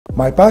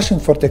My passion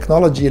for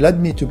technology led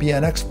me to be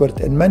an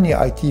expert in many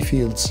IT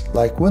fields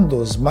like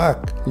Windows,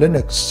 Mac,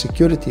 Linux,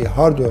 security,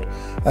 hardware,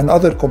 and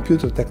other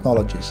computer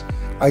technologies.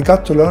 I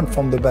got to learn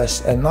from the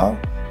best, and now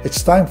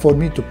it's time for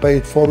me to pay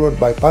it forward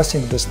by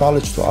passing this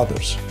knowledge to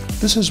others.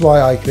 This is why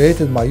I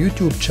created my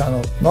YouTube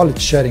channel, Knowledge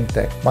Sharing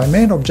Tech. My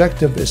main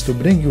objective is to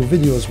bring you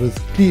videos with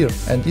clear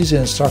and easy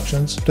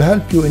instructions to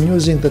help you in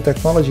using the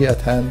technology at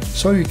hand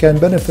so you can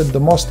benefit the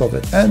most of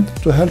it, and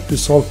to help you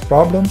solve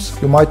problems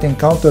you might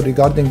encounter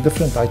regarding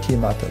different IT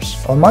matters.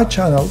 On my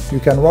channel, you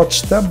can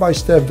watch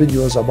step-by-step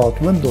videos about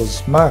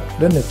Windows, Mac,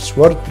 Linux,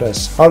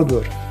 WordPress,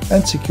 hardware,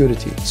 and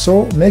security.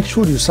 So make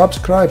sure you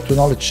subscribe to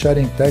Knowledge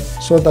Sharing Tech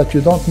so that you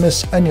don't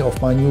miss any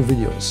of my new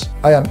videos.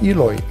 I am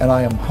Eloy, and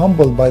I am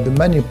humbled by the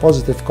many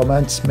positive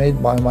comments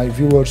made by my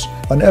viewers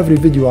on every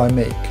video I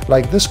make,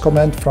 like this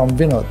comment from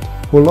Vinod,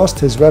 who lost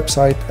his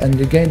website and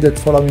regained it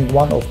following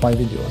one of my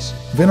videos.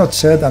 Vinod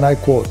said, and I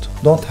quote,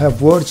 "Don't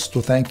have words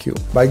to thank you.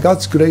 By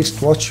God's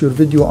grace, watch your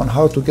video on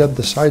how to get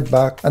the site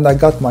back, and I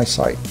got my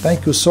site.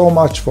 Thank you so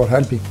much for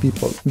helping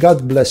people.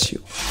 God bless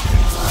you."